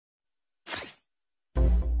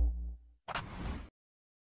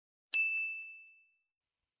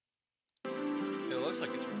looks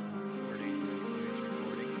like it's recording. Hopefully it's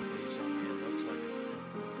recording. Please tell me it looks like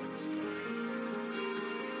it's going.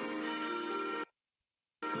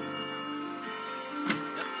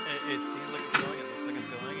 Yep, it seems like it's going. It looks like it's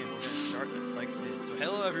going, and we're gonna start it like this. So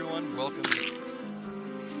hello everyone, welcome to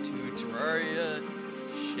Terraria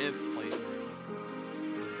Shiv playthrough.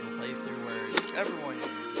 The playthrough where everyone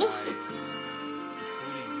dies,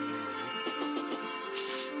 including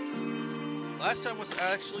you. Last time was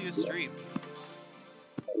actually a stream.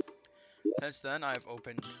 Since then, I've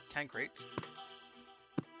opened 10 crates,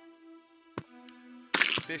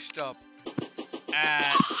 fished up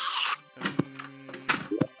at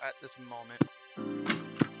this moment,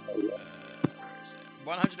 where is it?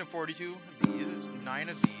 142 of these, 9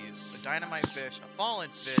 of these, a dynamite fish, a fallen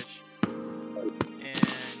fish,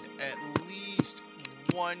 and at least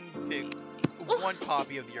one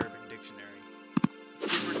copy of the Urban Dictionary.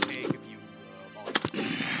 Give or take if you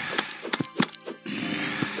volumes.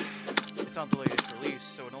 It's not the latest release,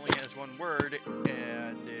 so it only has one word,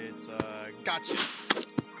 and it's, gotcha.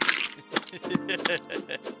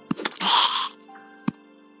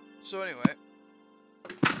 So anyway,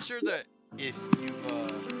 I'm sure that if you've,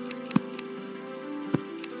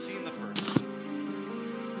 seen the first one,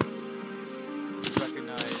 you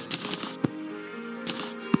recognize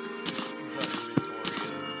the inventory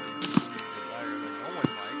of desire that no one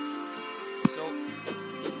likes. So,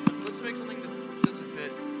 let's make something that's a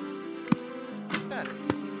bit better.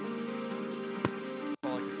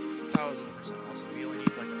 Well, like 1,000%. Also, we only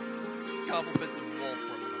need like a couple bits of wool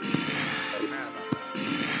from it. I'm mad about that.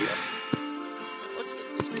 Let's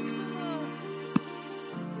make some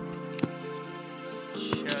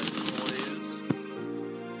chest noise.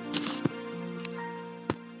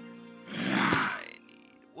 I need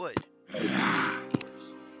wood. Of course.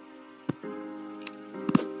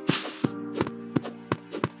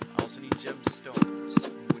 I also need gemstones,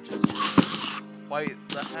 which is quite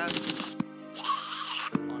the hassle,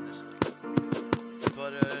 honestly.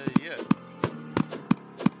 But yeah.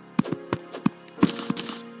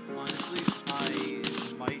 Honestly, I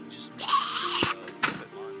might just make a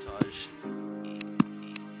pivot montage.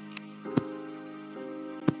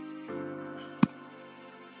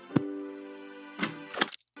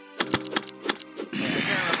 I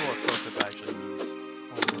can't remember what pivot actually means.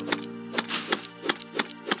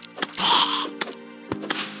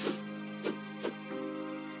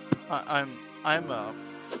 I'm a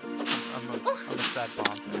sad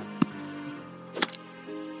bomb fan.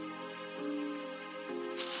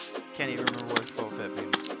 Can't even remember what profit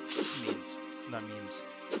means. Not memes.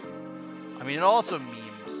 I mean, it also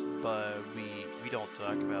memes, but we don't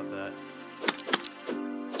talk about that.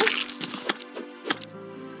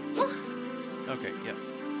 Okay, yep.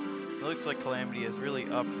 It looks like Calamity has really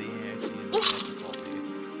upped the ante in difficulty.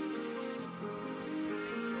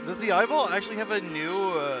 Does the eyeball actually have a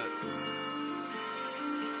new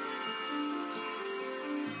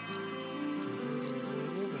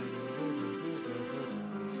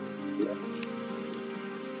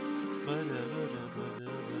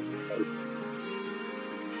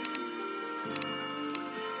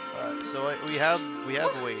so we have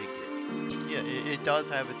a way to get. Yeah, it does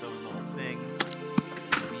have its own little thing.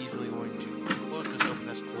 We're easily going to close this, open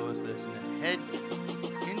this, close this, and then head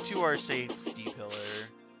into our safety pillar,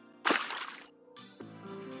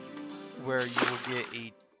 where you will get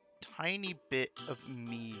a tiny bit of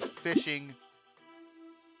me fishing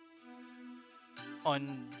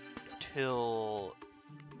until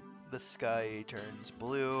the sky turns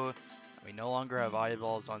blue. We no longer have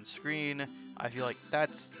eyeballs on screen. I feel like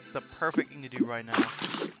that's the perfect thing to do right now.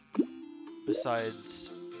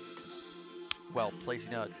 Besides, well,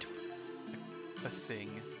 placing out a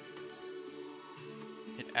thing.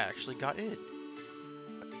 It actually got in.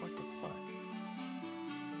 What the fuck?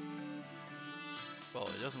 Well,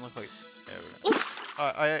 it doesn't look like it's evident.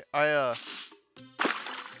 I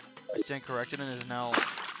stand corrected and it is now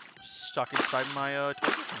stuck inside my toilet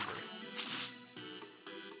chamber.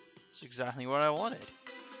 It's exactly what I wanted.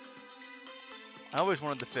 I always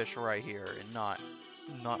wanted the fish right here and not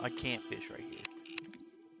I can't fish right here.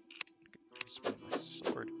 Swing my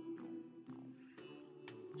sword.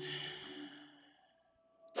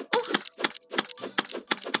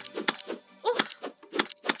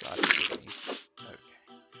 Okay.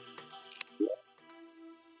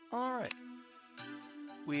 Alright.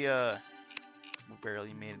 We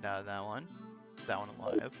barely made it out of that one. That one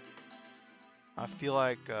alive. I feel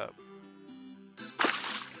like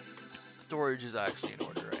storage is actually in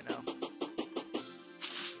order right now.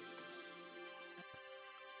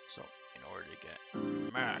 So, in order to get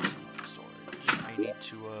maximum storage, I need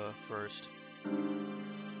to first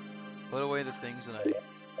Put away the things that I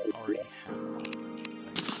already have on.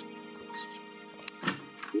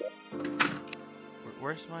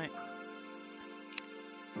 Where's my...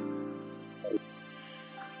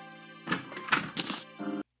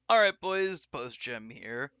 Alright boys, post-gem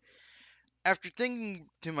here. After thinking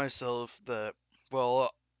to myself that,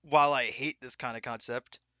 well, while I hate this kind of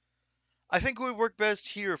concept, I think it would work best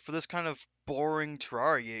here for this kind of boring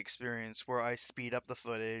Terraria experience where I speed up the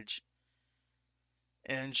footage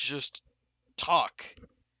and just talk.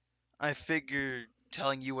 I figure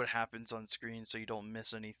telling you what happens on screen so you don't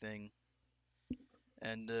miss anything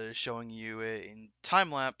and showing you it in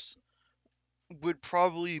time-lapse would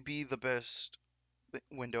probably be the best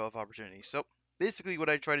window of opportunity. So basically what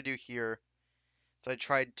I try to do here is I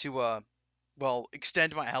tried to, well,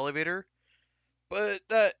 extend my elevator, but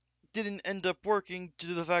that didn't end up working due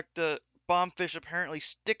to the fact that bombfish apparently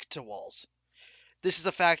stick to walls. This is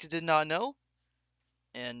a fact I did not know,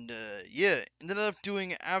 and yeah, ended up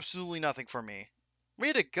doing absolutely nothing for me.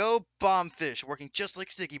 Way to go, bombfish, working just like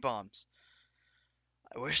sticky bombs.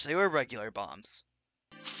 I wish they were regular bombs.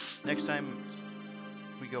 Next time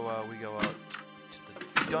we go out to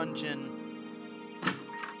the dungeon.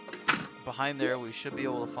 Behind there, we should be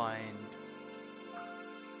able to find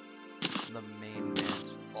the main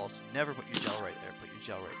man's also. Never put your gel right there. Put your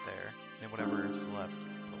gel right there, and whatever is left,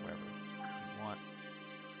 put wherever you want.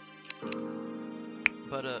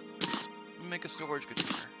 But make a storage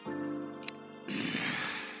container.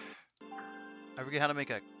 I forget how to make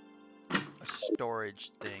a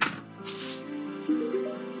storage thing.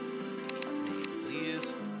 Me,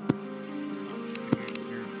 please.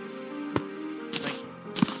 Thank you.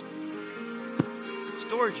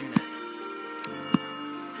 Storage unit.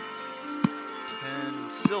 10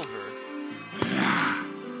 silver.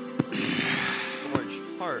 Storage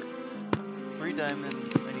heart. 3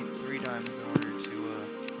 diamonds. I need 3 diamonds in order to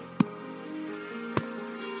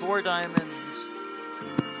 4 diamonds.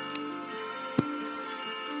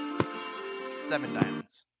 7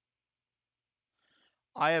 diamonds.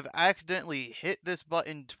 I have accidentally hit this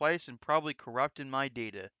button twice and probably corrupted my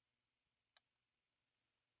data.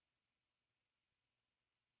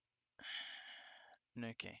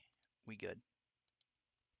 Okay, we good.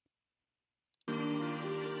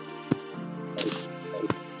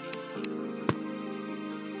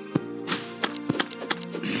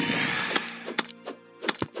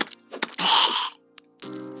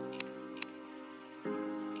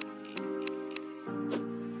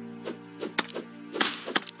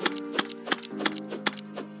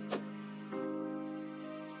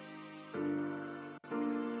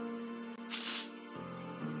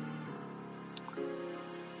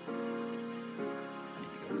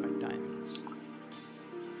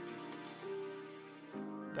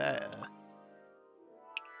 There.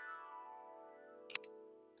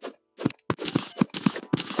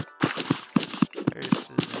 There's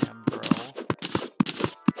the damn bro.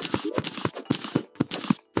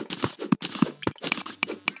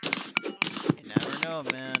 You never know,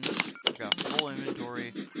 man. I got full inventory.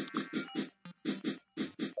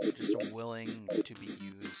 Just willing to be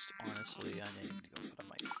used. Honestly, I need to go put up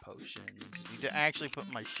my potions. I need to actually put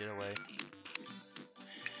my shit away.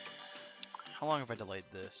 How long have I delayed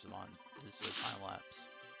this on this time lapse?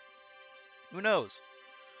 Who knows?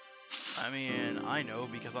 I mean, I know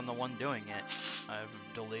because I'm the one doing it. I've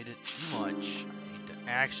delayed it too much. I need to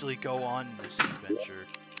actually go on this adventure.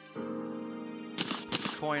 Put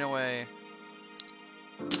the coin away.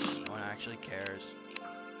 No one actually cares.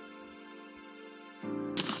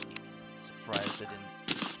 Surprised I didn't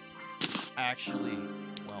actually,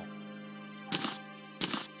 well,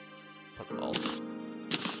 put it all.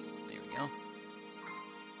 There we go.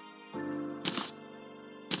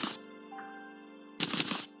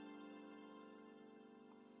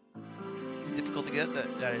 Difficult to get,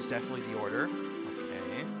 that is definitely the order.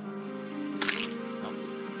 Okay. Nope.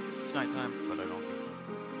 It's nighttime, but I don't give a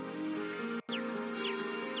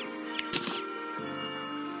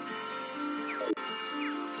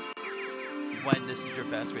when this is your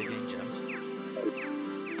best way to gain gems.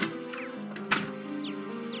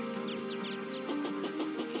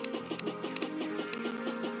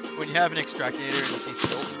 When you have an extractor and you see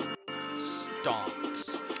silt,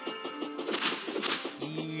 stonks.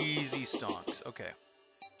 Easy stonks. Okay.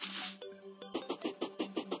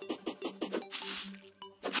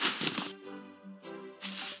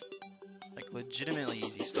 Like legitimately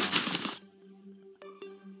easy stonks.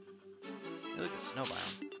 Hey, look at the snow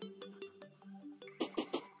biome.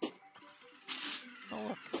 Oh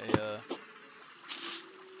look,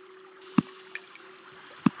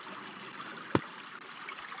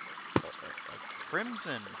 a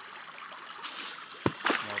crimson.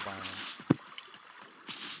 No, biome.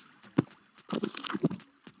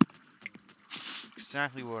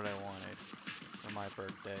 Exactly what I wanted for my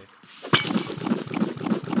birthday.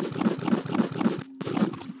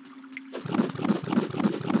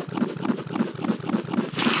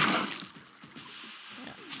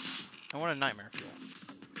 Yeah. I want a nightmare fuel.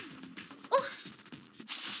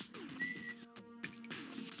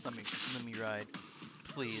 Let me ride.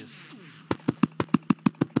 Please.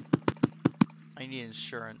 I need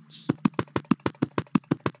insurance.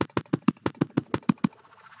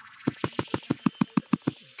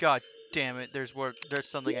 God damn it, there's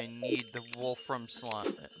something I need. The Wolfram slot.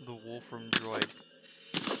 The Wolfram droid.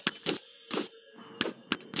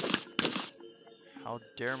 How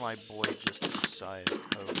dare my boy just decide? Oh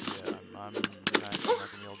yeah, I'm actually not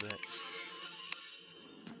gonna be able to hit.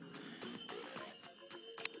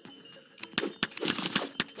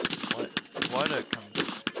 What a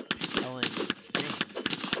compelling thing.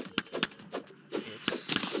 It's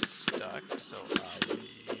stuck, so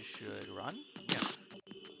I should run? Yeah.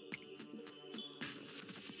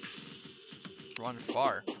 Run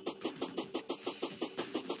far.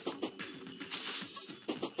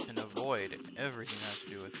 And avoid everything that has to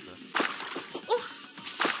do with the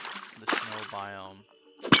snow biome.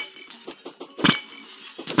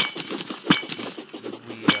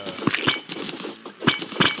 We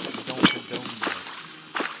don't condone this.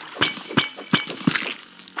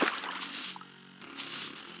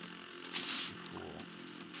 Cool.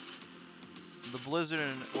 The blizzard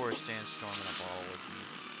or a sandstorm in a ball would be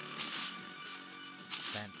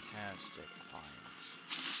fantastic finds.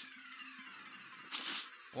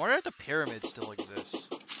 I wonder if the pyramid still exists.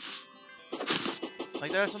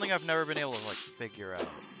 Like, that's something I've never been able to, like, figure out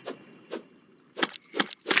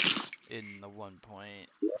in the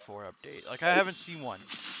 1.4 update. Like, I haven't seen one.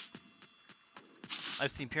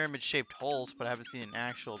 I've seen pyramid-shaped holes, but I haven't seen an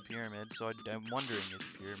actual pyramid, so I'm wondering, is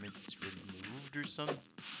pyramids removed or something?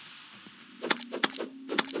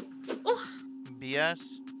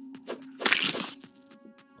 BS?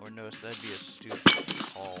 Or no, that'd be a stupid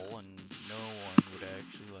hole, and no one would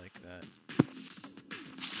actually like that.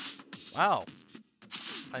 Wow.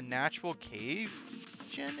 A natural cave,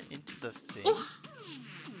 Jen, into the thing? Ooh.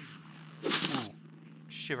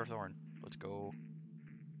 Shiverthorn. Let's go.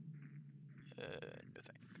 No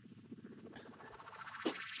thank.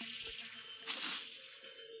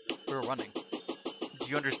 We're running. Do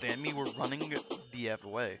you understand me? We're running the F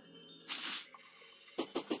away.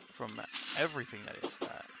 From everything that is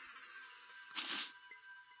that.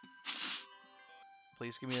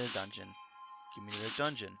 Please give me the dungeon. Give me the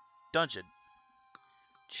dungeon. Dungeon.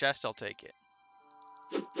 Chest, I'll take it.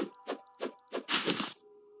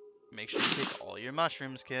 Make sure you take all your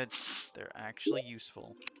mushrooms, kids. They're actually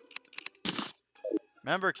useful.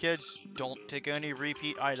 Remember, kids, don't take any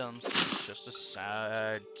repeat items. It's just a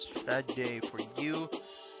sad day for you,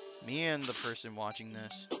 me, and the person watching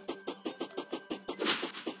this.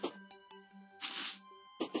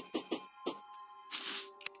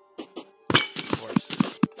 Of course.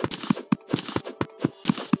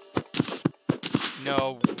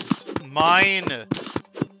 No. Mine!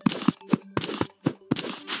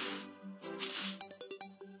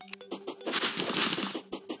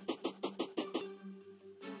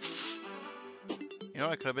 You know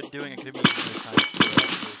what I could have been doing? I could have been using the time to do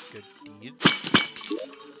good deeds.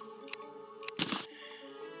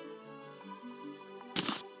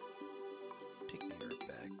 Take the herb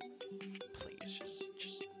back. Please,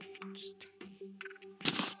 just.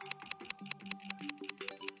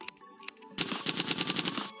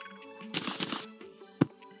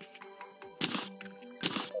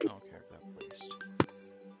 I don't care if that placed.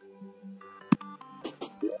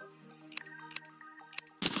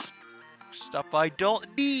 Stuff I don't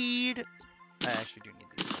need. I actually do need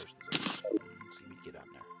these versions of this. Let's see me get on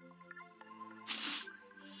there.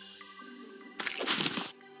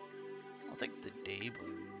 I'll take the day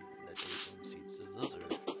bloom and the day bloom seeds. So those are.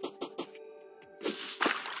 Okay.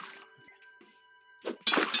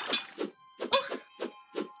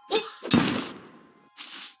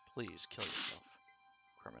 Please kill yourself,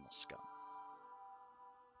 criminal scum.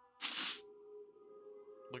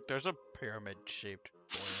 Look, there's a pyramid-shaped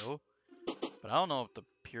boyo. But I don't know if the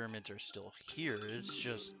pyramids are still here. It's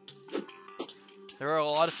just there are a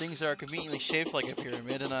lot of things that are conveniently shaped like a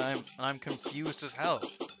pyramid, and I'm confused as hell.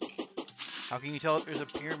 How can you tell if there's a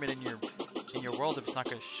pyramid in your world if it's not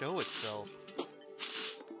going to show itself?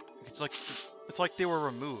 It's like they were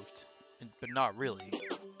removed, but not really.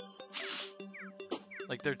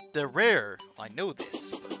 Like they're rare. I know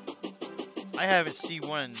this. But I haven't seen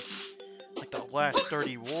one like the last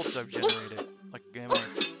 30 worlds I've generated. Like am I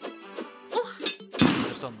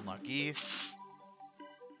just just unlucky.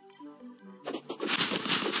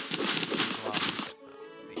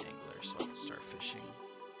 The angler so I can start fishing.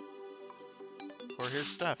 Or here's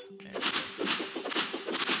stuff. Yeah.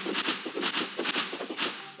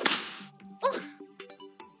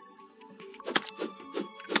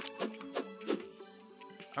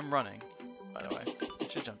 I'm running, by the way. I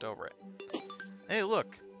should have jumped over it. Hey,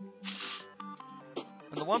 look!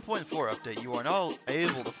 In the 1.4 update, you are now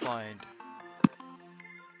able to find...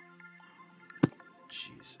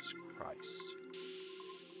 Jesus Christ.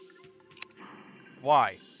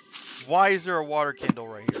 Why? Why is there a water candle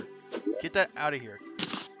right here? Get that out of here.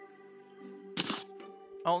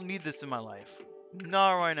 I don't need this in my life.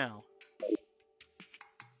 Not right now.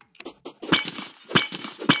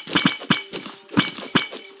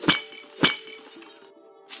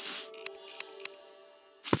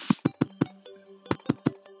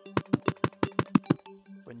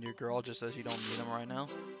 When your girl just says you don't need them right now.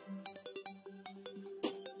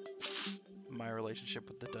 My relationship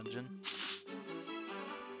with the dungeon.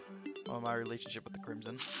 Or my relationship with the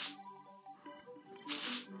Crimson.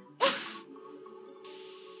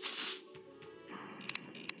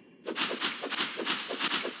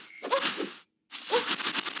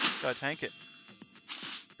 Gotta tank it.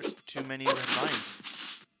 There's too many red vines.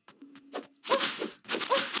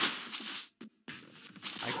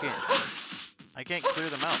 I can't clear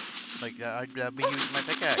them out. Like, I'd be using my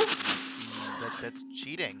pickaxe. That's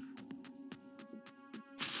cheating.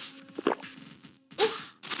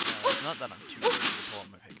 It's not that I'm too lazy to pull out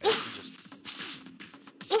my pickaxe. I'm just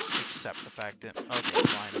accept the fact that, okay,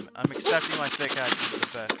 fine. I'm accepting my pickaxe is the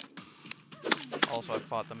best. Also, I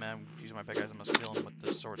fought the man using my pickaxe. I must kill him with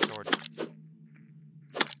the sword.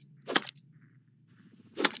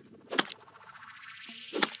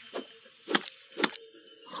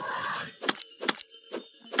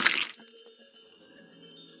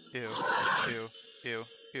 Ew. Ew. Ew.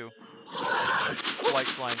 Ew. White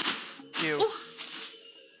slime. Ew.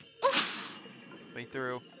 Me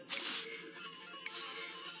through.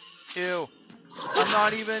 Ew. I'm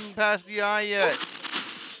not even past the eye yet.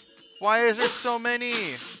 Why is there so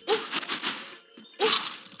many?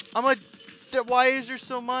 Why is there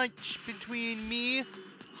so much between me?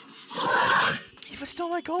 Even stole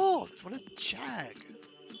my gold. What a jag.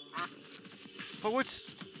 But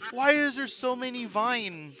why is there so many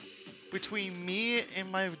vine between me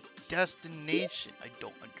and my destination? I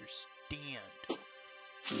don't understand.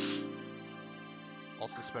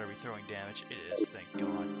 Also, this better be throwing damage. It is, thank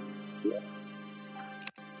God.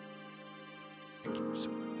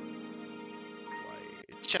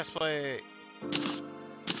 Chest plate.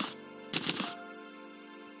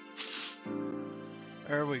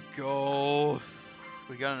 There we go.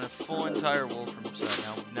 We got a full entire wolfram set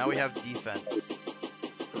now. Now we have defense.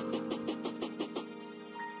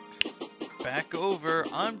 Back over.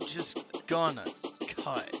 I'm just gonna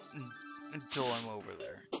cut until I'm over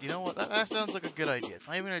there. You know what? That sounds like a good idea. It's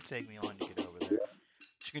not even gonna take me long to get over there.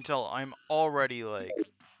 As you can tell, I'm already like...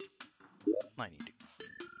 I need to...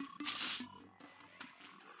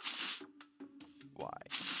 Why?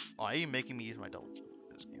 Why are you making me use my double jump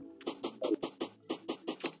in this game?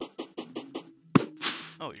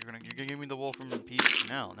 Oh, you're gonna give me the wolfram peeps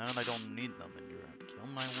now. Now that I don't need them, and you're gonna kill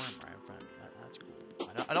my worm right in front of me. That's cool.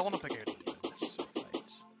 I don't want to pick it necessary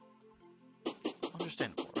fights.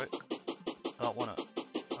 Understandable, right? I don't wanna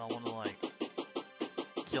like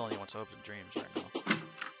kill anyone's hopes and dreams right now.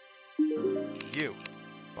 You.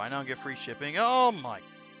 Buy now and get free shipping. Oh my.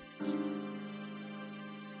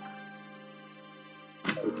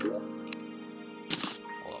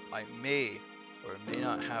 Hold up. I may or may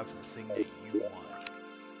not have the thing that you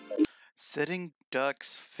want. Setting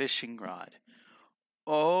ducks fishing rod.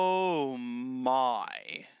 Oh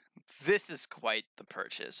my. This is quite the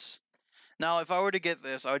purchase. Now, if I were to get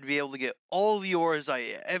this, I would be able to get all the ores I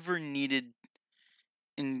ever needed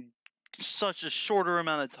in such a shorter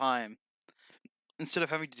amount of time, instead of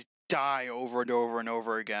having to die over and over and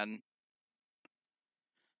over again.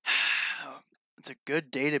 It's a good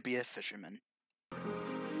day to be a fisherman. I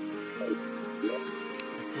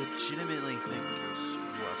legitimately think it's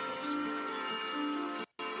worthless to me.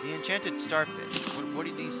 The enchanted starfish. What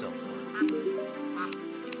do these sell for?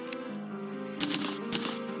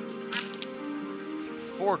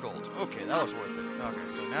 $4 gold. Okay, that was worth it. Okay,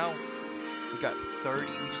 so now we got 30.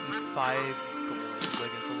 We just need 5 gold. So I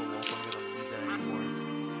can fill the wolf. I don't need that anymore.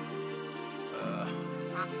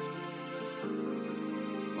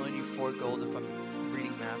 I only need 4 gold if I'm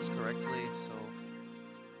reading maps correctly. So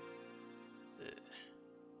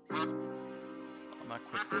I'm not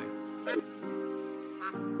quickly.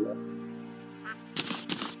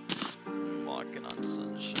 My Walking on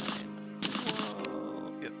sunshine.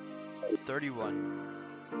 Whoa. Yep. 31.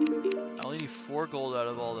 I only need 4 gold out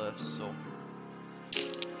of all this, so. Oh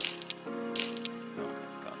my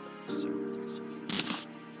god, that's so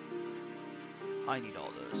I need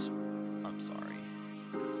all those. I'm sorry.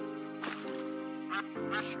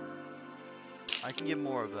 Sure. I can get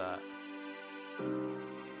more of that.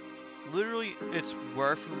 Literally, it's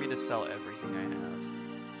worth for me to sell everything I have.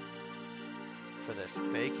 For this.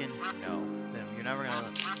 Bacon? No. Then you're never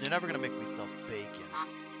gonna make me sell bacon.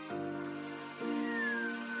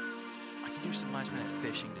 I can do some last minute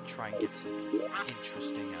fishing to try and get something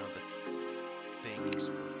interesting out of the things.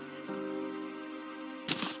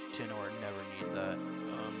 Tin ore, never need that.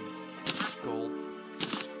 Gold.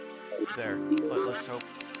 There. Let's hope.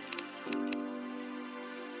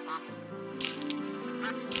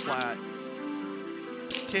 Flat.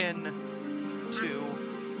 Tin.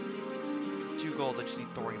 2 gold, I just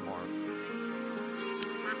need 3 more.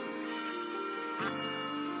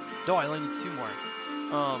 No, I only need 2 more.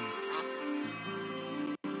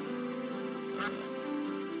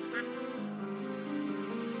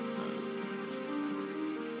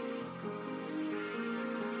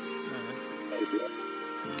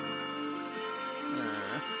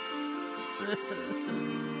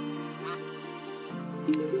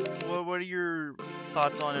 What are your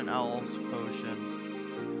thoughts on an owl's potion?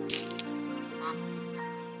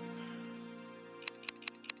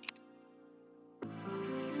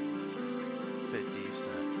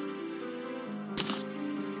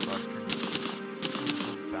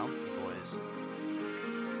 Bouncy boys.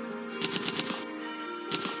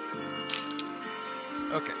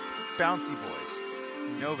 Okay, bouncy boys.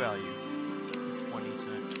 No value. 20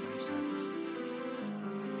 cents.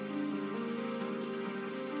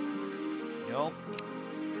 Nope.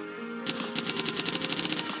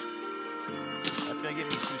 That's gonna get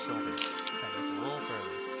me 2 silver. Okay, that's a little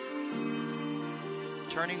further.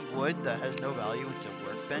 Turning wood that has no value into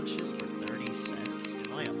workbenches for 30 cents.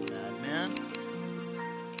 Am I a madman?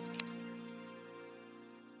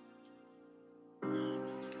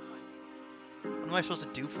 What am I supposed to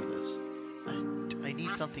do for this? I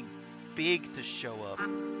need something big to show up. No.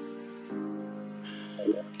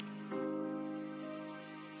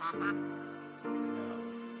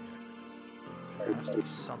 There has to be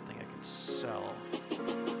something I can sell.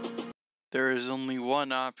 There is only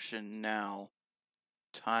one option now.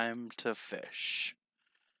 Time to fish.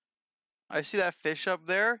 I see that fish up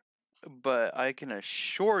there, but I can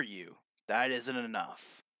assure you that isn't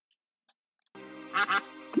enough.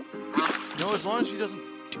 No, as long as he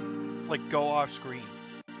doesn't, like, go off screen.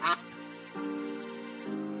 Yes.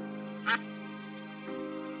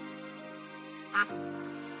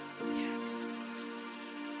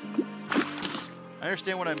 I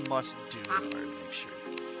understand what I must do in order to make sure.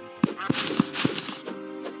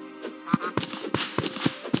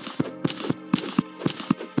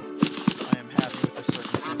 I am happy with the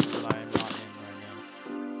circumstances that I am not in right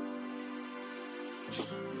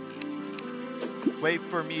now. Wait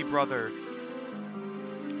for me, brother.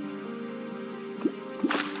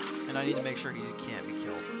 And I need to make sure he can't be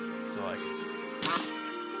killed, so I can...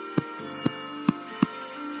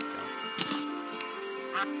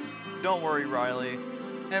 Don't worry, Riley.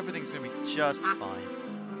 Everything's gonna be just fine.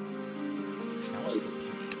 Actually, how much is the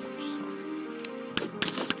paint torch sell?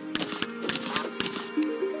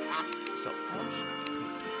 So, how much is the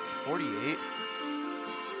paint torch? 48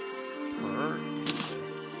 per.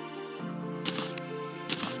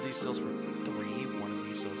 One of these sells for 3. One of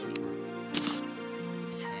these sells for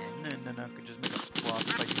 10, and then I could just make a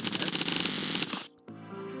profit by doing this.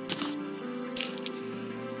 16.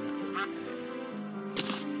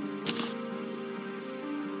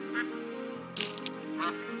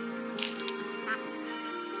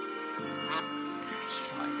 Just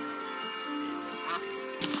try this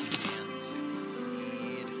and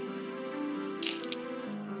succeed.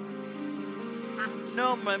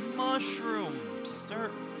 No, my mushrooms!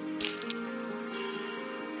 They're...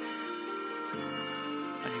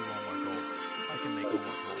 I need 1 more gold. I can make 1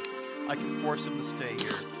 more gold. I can force him to stay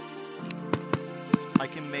here. I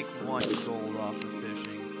can make 1 gold off of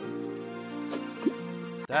fishing.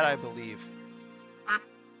 That I believe.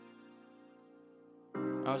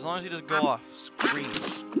 Now, as long as he doesn't go off screen,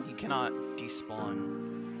 he cannot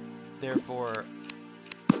despawn. Therefore,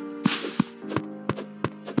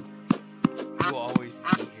 he will always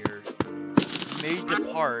be here. He may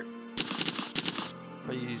depart,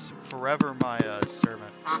 but he's forever my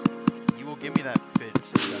servant. He will give me that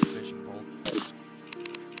fishing pole,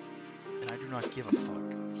 and I do not give a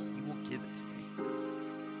fuck. He will give it to me.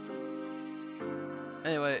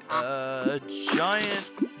 Anyway, giant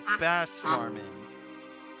bass farming.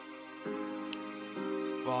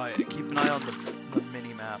 Well, keep an eye on the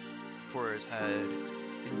mini map for his head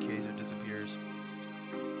in case it disappears.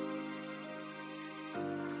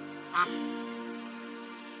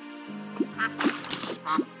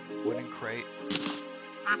 Wooden crate.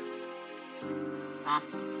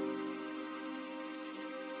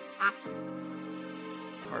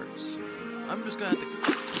 Parts. I'm just gonna have to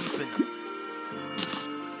keep an...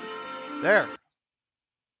 There!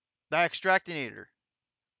 That extractinator.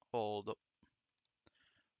 Hold up.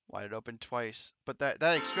 Wide open twice. But that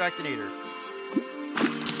extractinator.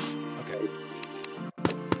 Okay.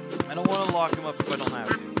 I don't want to lock him up if I don't have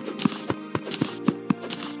to.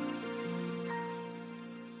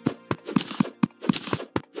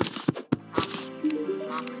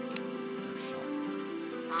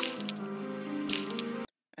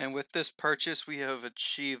 And with this purchase, we have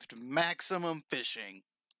achieved maximum fishing.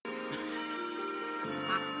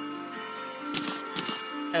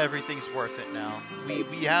 Everything's worth it now.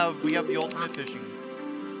 We have the ultimate fishing.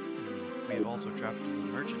 We have also trapped the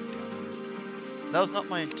merchant down here. That was not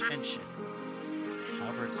my intention.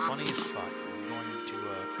 However, it's funny as fuck. I'm going to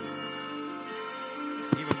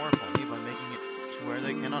even more funny by making it to where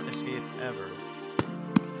they cannot escape ever.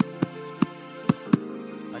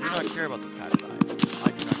 I do not care about the pad guy.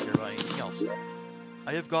 I do not care about anything else.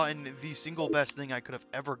 I have gotten the single best thing I could have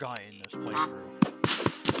ever gotten in this playthrough.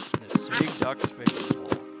 The Sitting Ducks fishing pole.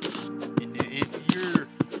 And if you're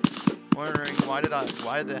wondering why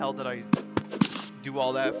the hell did I do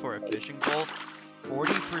all that for a fishing pole?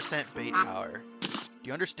 40% bait power. Do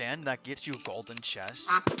you understand? That gets you a golden chest.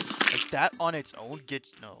 Like that on its own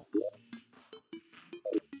gets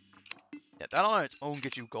Yeah, that on its own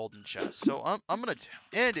gets you golden chest. So I'm gonna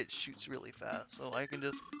and it shoots really fast, so I can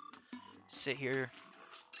just sit here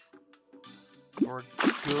for a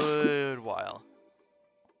good while.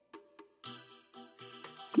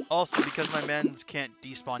 Also, because my mans can't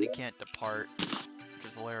despawn, he can't depart, which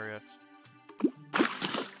is hilarious.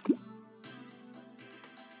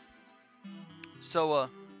 So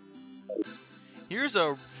here's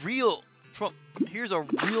a real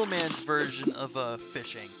man's version of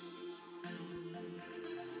fishing.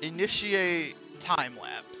 Initiate time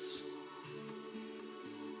lapse.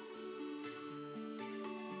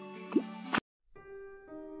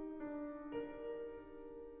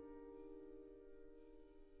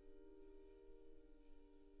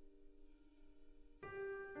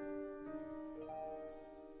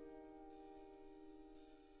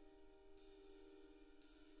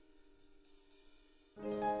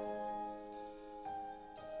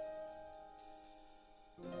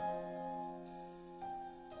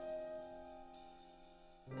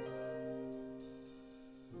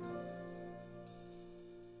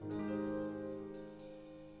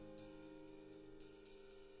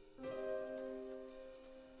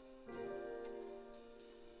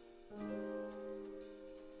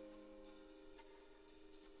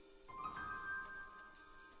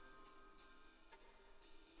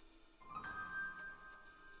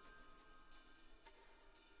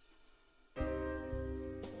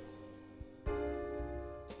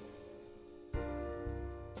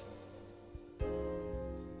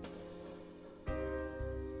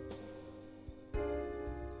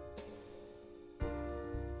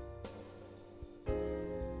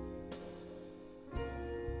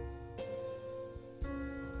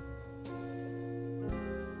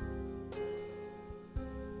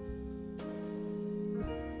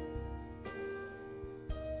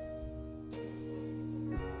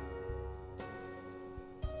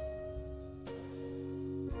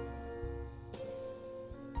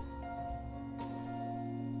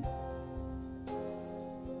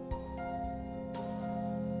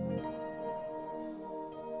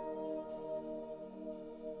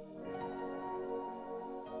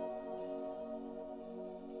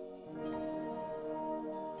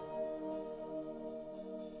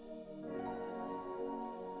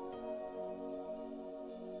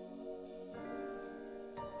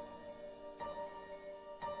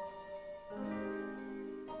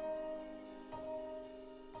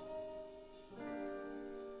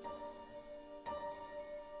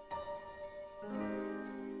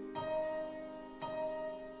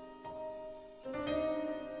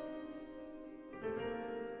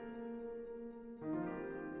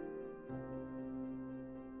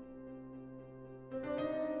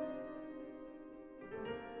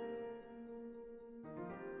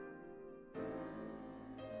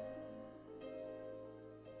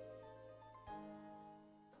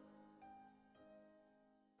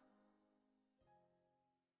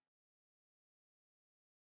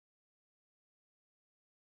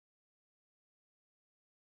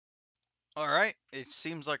 Alright, it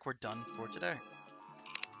seems like we're done for today.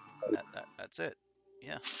 That's it.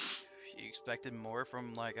 Yeah. You expected more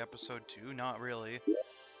from, like, episode 2? Not really.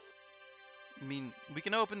 I mean, we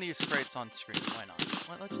can open these crates on screen. Why not?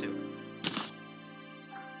 Let's do it.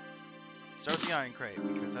 Start with the iron crate,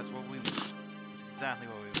 because that's what we want. That's exactly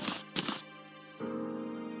what we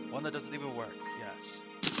want. One that doesn't even work. Yes.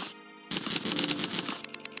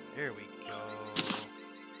 Here we go.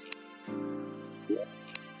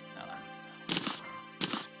 Now then.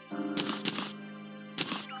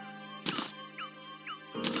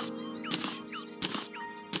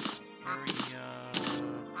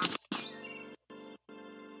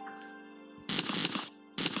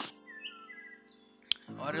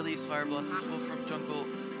 Water leaves, fire blossoms, wolf from jungle.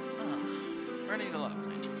 Earning a lot of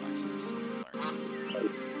plants relaxes the soul.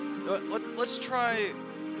 Let's try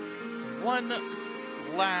one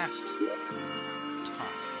last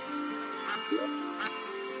time.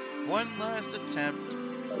 One last attempt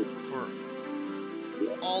for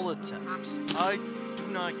all attempts. I do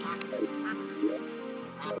not care.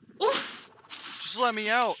 Just let me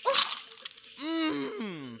out.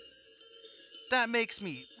 That makes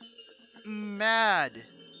me mad.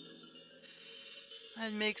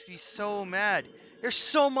 That makes me so mad. There's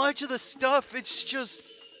so much of the stuff, it's just...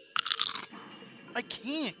 I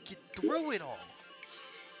can't get through it all.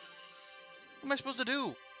 What am I supposed to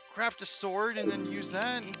do? Craft a sword and then use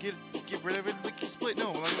that and get rid of it and lick split?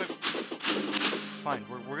 No, fine.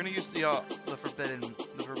 We're gonna use the forbidden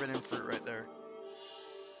fruit right there.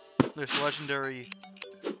 This legendary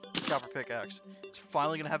copper pickaxe. It's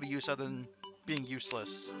finally gonna have a use other than being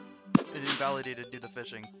useless and invalidated to do the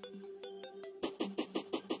fishing.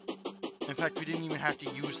 In fact, we didn't even have to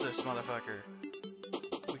use this motherfucker.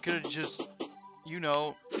 We could have just, you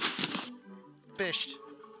know, fished.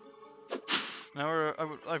 Now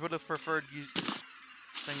I would have preferred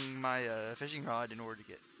using my fishing rod in order to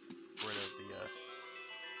get rid of the.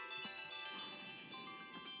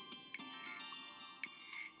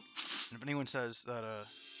 And if anyone says that a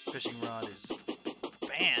fishing rod is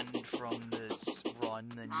banned from this run,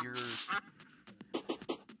 then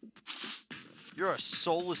you're a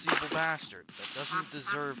soulless evil bastard that doesn't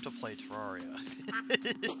deserve to play Terraria.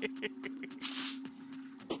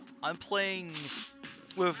 I'm playing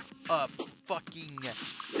with a fucking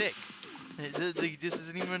stick. This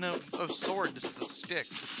isn't even a sword, this is a stick.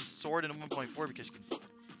 This is a sword in 1.4 because you can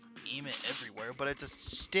aim it everywhere, but it's a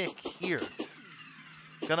stick here.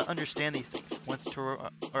 Gotta understand these things. Once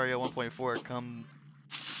Terraria 1.4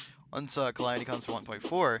 once Calamity comes to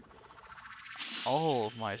 1.4, all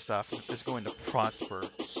of my stuff is going to prosper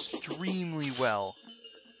extremely well.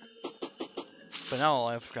 But now all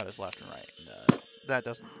I've got is left and right, and that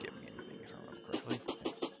doesn't give me anything if I remember correctly.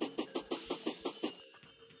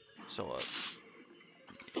 So,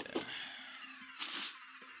 yeah.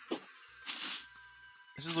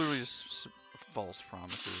 This is literally just false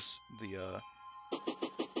promises.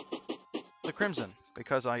 The Crimson,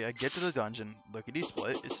 because I get to the dungeon, lickety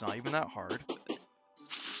split, it's not even that hard.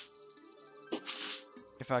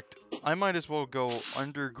 In fact, I might as well go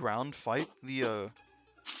underground fight the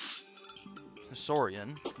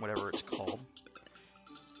Saurian, whatever it's called.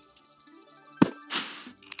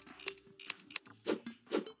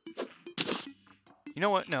 You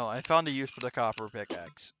know what? No, I found a use for the copper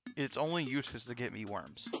pickaxe. Its only use is to get me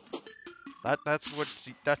worms. That's its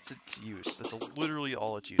use. That's literally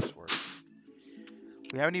all it's used for.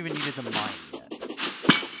 We haven't even needed to mine yet.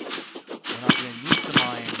 We're not gonna need to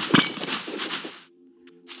mine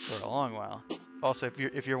for a long while. Also,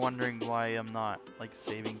 if you're wondering why I'm not like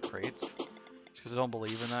saving crates, it's because I don't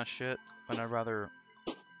believe in that shit. And I'd rather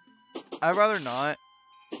not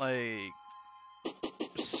like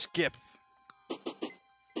skip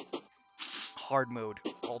hard mode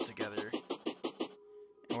altogether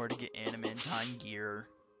in order to get adamantine gear.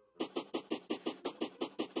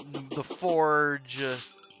 The forge,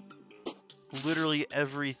 literally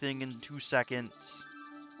everything in 2 seconds.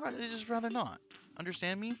 I'd just rather not.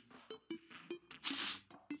 Understand me?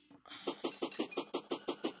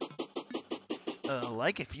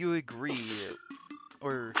 Like if you agree,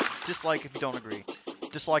 or dislike if you don't agree.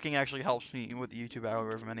 Disliking actually helps me with the YouTube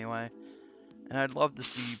algorithm anyway. And I'd love to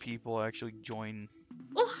see people actually join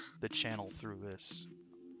the channel through this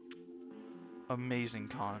amazing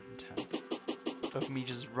content of me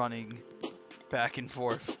just running back and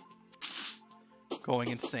forth, going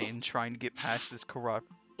insane, trying to get past this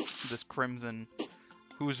Crimson,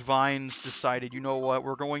 whose vines decided, you know what,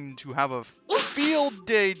 we're going to have a field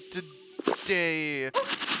day today. We're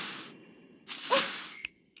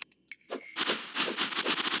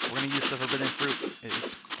gonna use the forbidden fruit.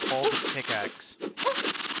 It's called the pickaxe.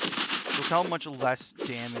 Look how much less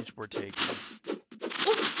damage we're taking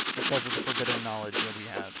because of the forbidden knowledge that we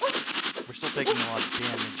have. We're still taking a lot of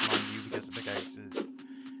damage, mind you, because the pickaxe is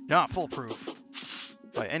not foolproof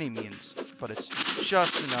by any means, but it's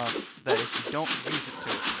just enough that if you don't use it to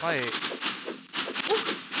fight,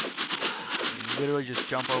 you literally just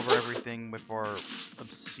jump over everything with our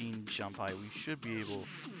obscene jump height. We should be able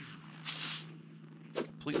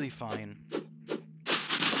completely fine. This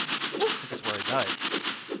is where I died.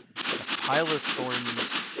 A pile of thorns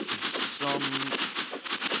to some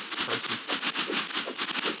person's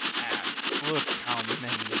ass. Look how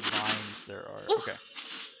many vines there are. Okay.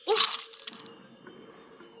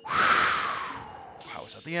 I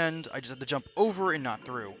was at the end. I just had to jump over and not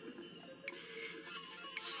through.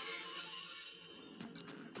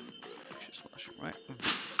 Right.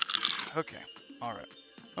 Okay. Alright.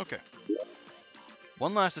 Okay.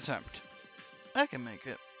 One last attempt. I can make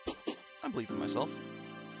it. I believe in myself.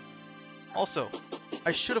 Also,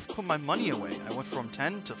 I should have put my money away. I went from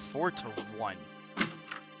 10 to 4 to 1.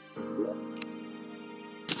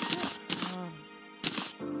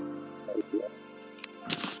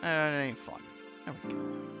 It ain't fun. There we go.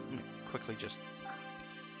 Let me quickly just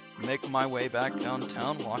make my way back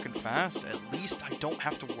downtown, walking fast. At least I don't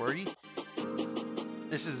have to worry.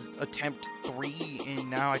 This is attempt 3, and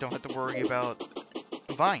now I don't have to worry about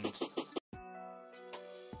vines.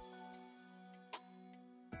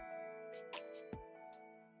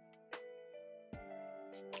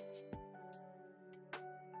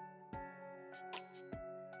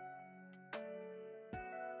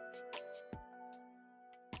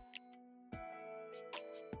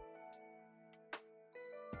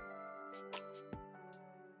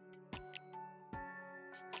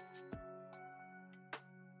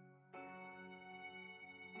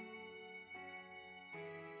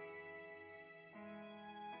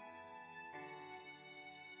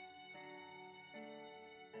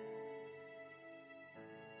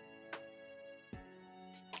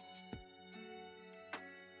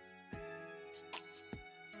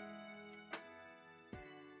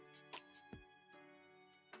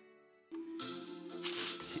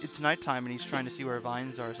 It's nighttime and he's trying to see where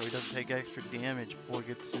vines are so he doesn't take extra damage before he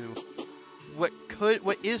gets to what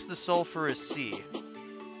is the sulfurous sea?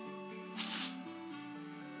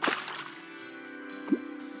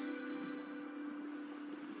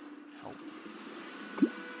 Help.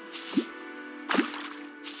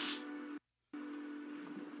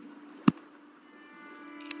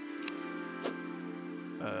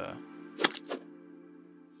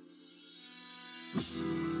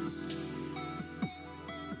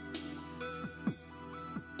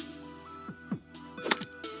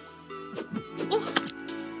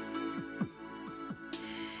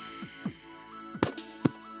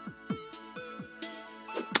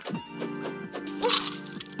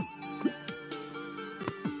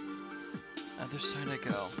 Other side I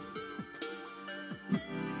go.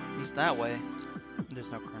 He's that way.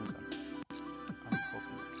 There's no crimson. I'm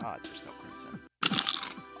hoping to God there's no crimson.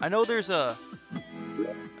 I know there's a...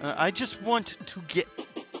 I just want to get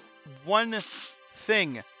one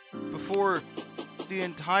thing before the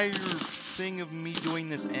entire thing of me doing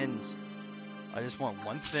this ends. I just want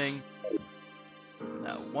one thing.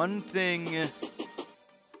 That one thing...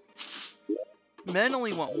 Men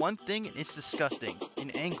only want one thing, and it's disgusting.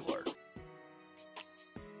 An angler.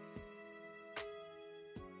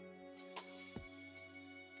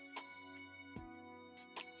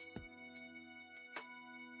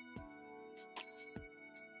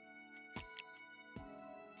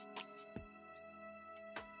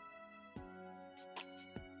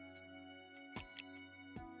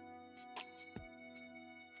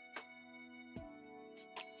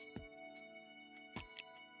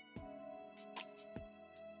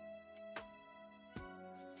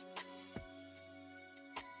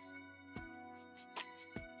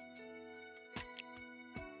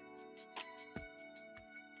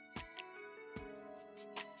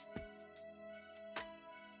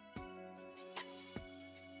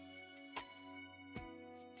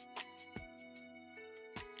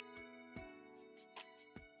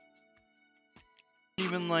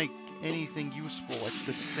 Even like anything useful, like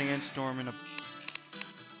the sandstorm and a...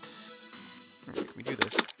 Can we do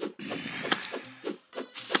this?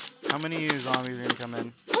 How many zombies are gonna come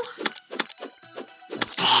in?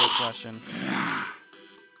 That's the real question.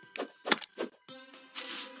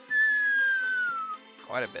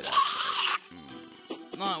 Quite a bit,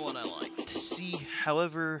 actually. Not what I like to see,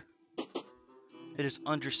 however, it is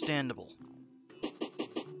understandable.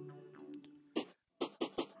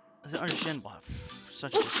 Is it understandable?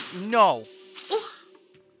 Such a... No!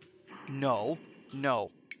 No. No.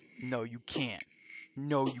 No, you can't.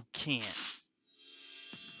 No, you can't.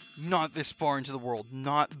 Not this far into the world.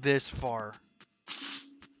 Not this far.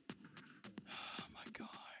 Oh my god.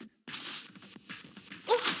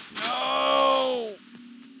 No!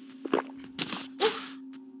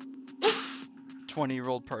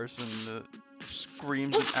 20-year-old person that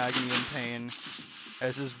screams in agony and pain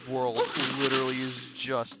as his world literally is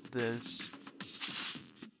just this.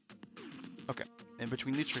 Okay, in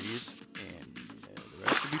between the trees, and the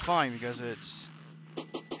rest will be fine because it's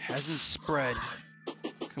hasn't spread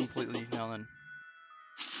completely. Now then,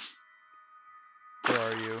 where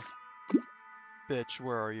are you? Bitch,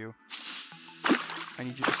 where are you? I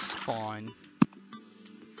need you to spawn.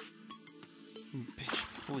 Bitch,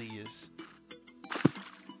 please.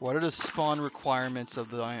 What are the spawn requirements of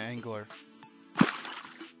the angler?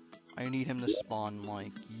 I need him to spawn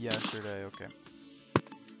like yesterday, okay.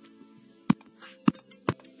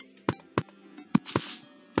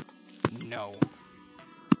 No.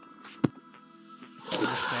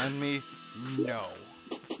 Understand me? No.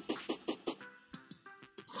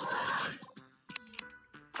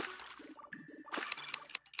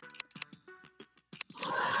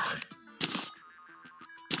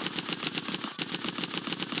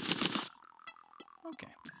 Okay.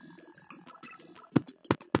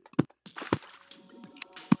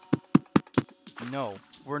 No,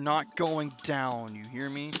 we're not going down, you hear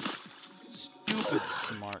me? Stupid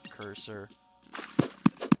smart cursor.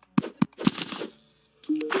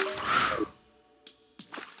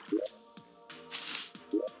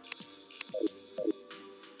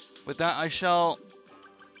 With that, I shall...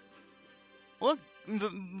 Look,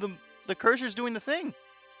 the cursor's doing the thing.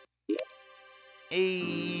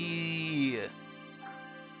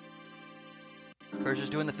 Cursor's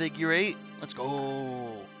doing the figure 8. Let's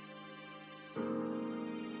go.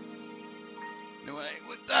 Anyway,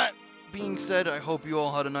 with that being said, I hope you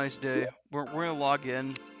all had a nice day. We're gonna log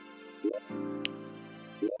in,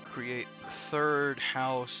 create the third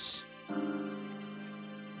house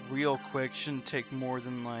real quick. Shouldn't take more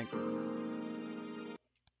than like a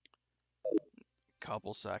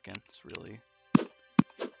couple seconds, really.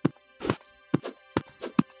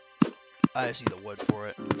 I just need the wood for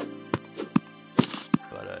it.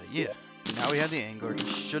 But yeah, now we have the angler. He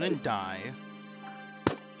shouldn't die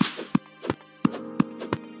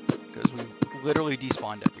because we've literally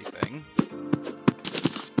despawned everything.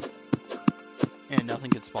 And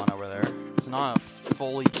nothing can spawn over there. It's not a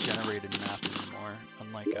fully generated map anymore,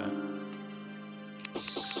 unlike a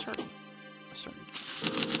certain.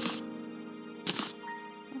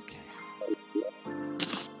 Okay.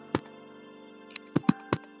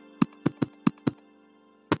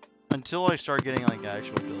 Until I start getting like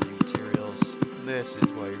actual building materials, this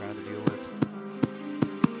is what you're gonna have to deal with.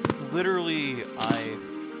 Literally, I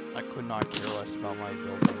could not care less about my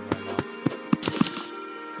building right now.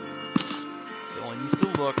 It only needs to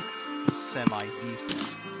look semi-decent.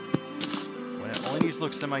 When it only needs to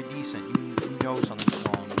look semi-decent, you know something's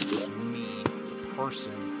wrong with me, the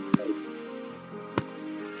person.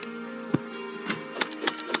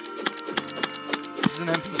 This is an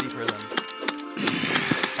NPC prison.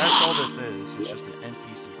 That's all this is. It's just an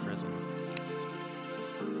NPC prison.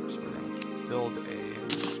 So we're gonna build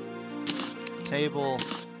a table,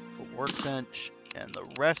 a workbench, and the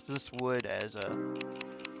rest of this wood as a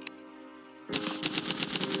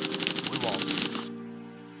wood walls.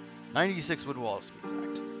 96 wood walls to be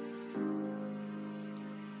exact.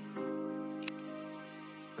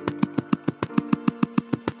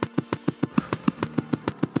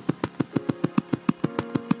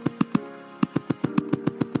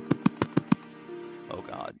 Oh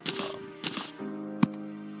god.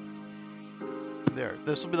 There.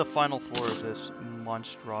 This will be the final floor of this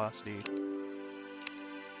monstrosity.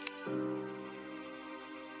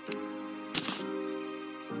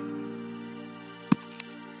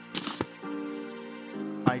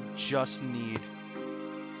 I just need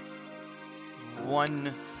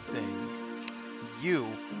one thing. You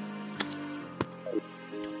to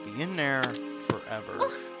be in there forever.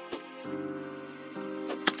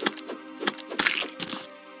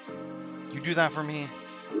 You do that for me,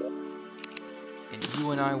 and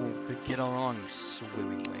you and I will get along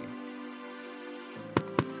swimmingly.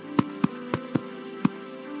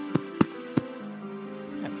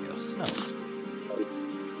 There we go, snow.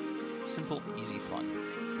 Simple, easy fun.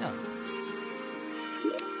 Yeah.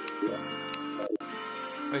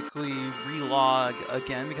 Quickly relog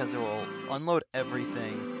again because it will unload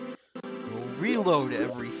everything. It will reload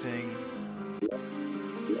everything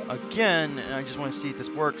again, and I just want to see if this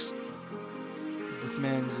works. This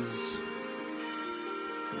man's is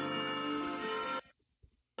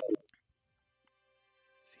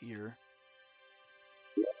here.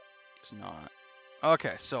 It's not.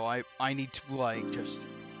 Okay, so I need to like just.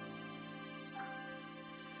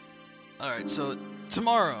 All right, so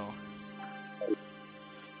tomorrow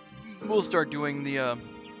we'll start doing the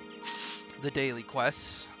daily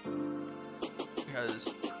quests,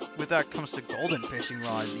 because with that comes the golden fishing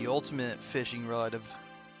rod, the ultimate fishing rod of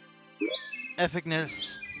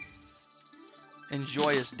epicness and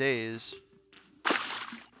joyous days.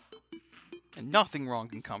 And nothing wrong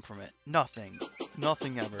can come from it. Nothing.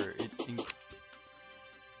 Nothing ever.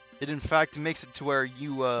 It in fact makes it to where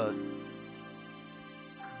you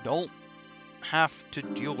don't have to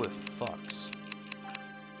deal with fucks.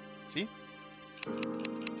 See?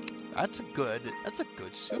 That's a good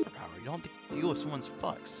superpower. You don't have to deal with someone's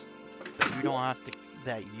fucks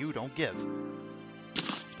that you don't give.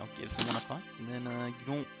 If you don't give someone a fuck, then you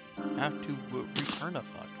don't have to return a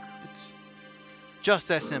fuck. It's just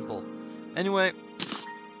that simple. Anyway,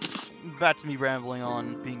 back to me rambling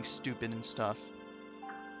on, being stupid and stuff.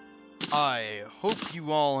 I hope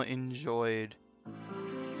you all enjoyed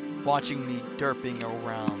watching me derping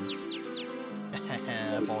around.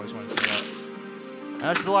 I've always wanted to say that. And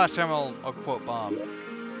that's the last time I'll quote Bob.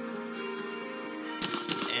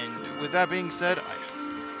 And with that being said, I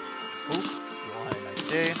hope you all have a nice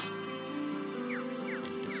day.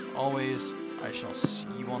 And as always, I shall see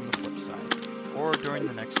you on the flip side. Or during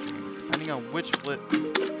the next stream, depending on which flip.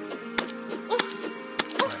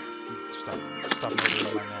 Stop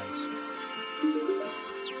murdering my mans.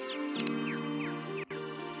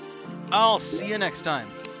 I'll see you next time.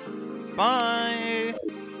 Bye!